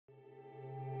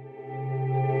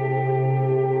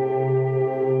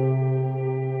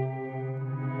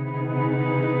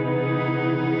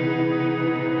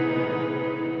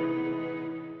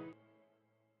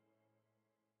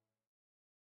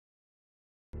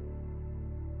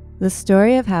The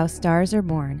story of how stars are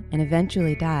born and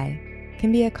eventually die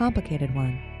can be a complicated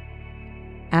one.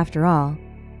 After all,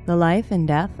 the life and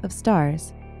death of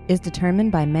stars is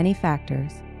determined by many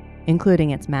factors,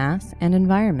 including its mass and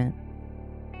environment.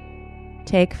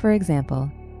 Take, for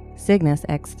example, Cygnus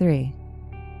X-3.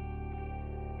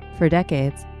 For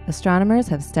decades, astronomers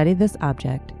have studied this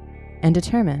object and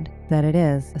determined that it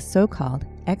is a so-called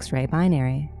X-ray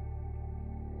binary.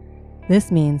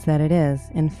 This means that it is,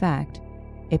 in fact,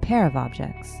 a pair of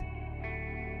objects.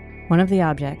 One of the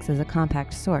objects is a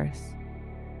compact source,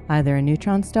 either a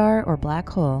neutron star or black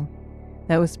hole,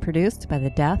 that was produced by the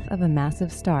death of a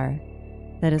massive star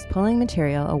that is pulling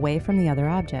material away from the other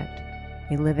object,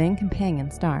 a living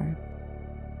companion star.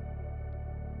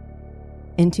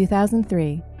 In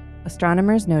 2003,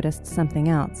 astronomers noticed something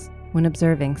else when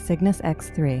observing Cygnus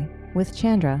X-3 with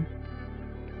Chandra.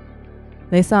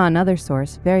 They saw another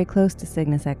source very close to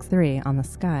Cygnus X-3 on the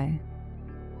sky.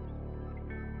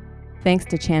 Thanks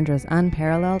to Chandra's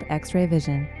unparalleled X-ray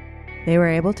vision, they were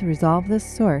able to resolve this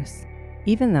source,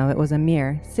 even though it was a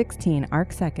mere 16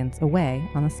 arc-seconds away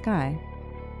on the sky.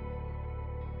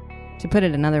 To put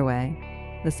it another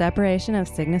way, the separation of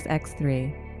Cygnus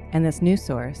X-3 and this new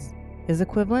source is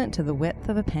equivalent to the width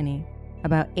of a penny,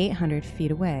 about 800 feet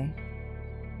away.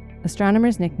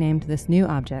 Astronomers nicknamed this new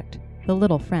object the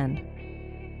Little Friend.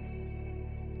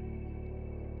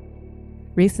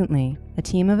 Recently, a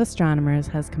team of astronomers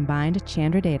has combined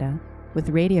Chandra data with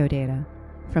radio data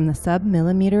from the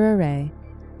sub-millimeter array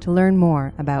to learn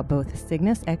more about both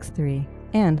Cygnus X-3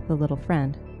 and the Little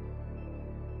Friend.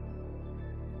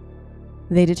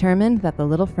 They determined that the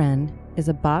Little Friend is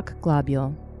a Bok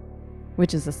globule,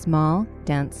 which is a small,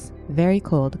 dense, very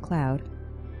cold cloud.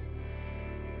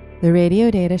 The radio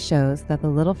data shows that the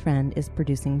Little Friend is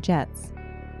producing jets,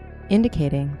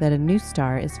 indicating that a new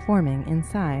star is forming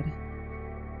inside.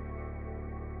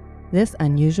 This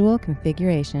unusual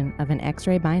configuration of an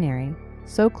X-ray binary,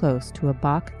 so close to a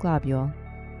Bok globule,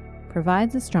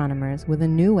 provides astronomers with a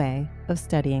new way of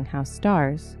studying how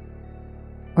stars,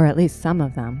 or at least some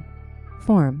of them,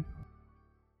 form.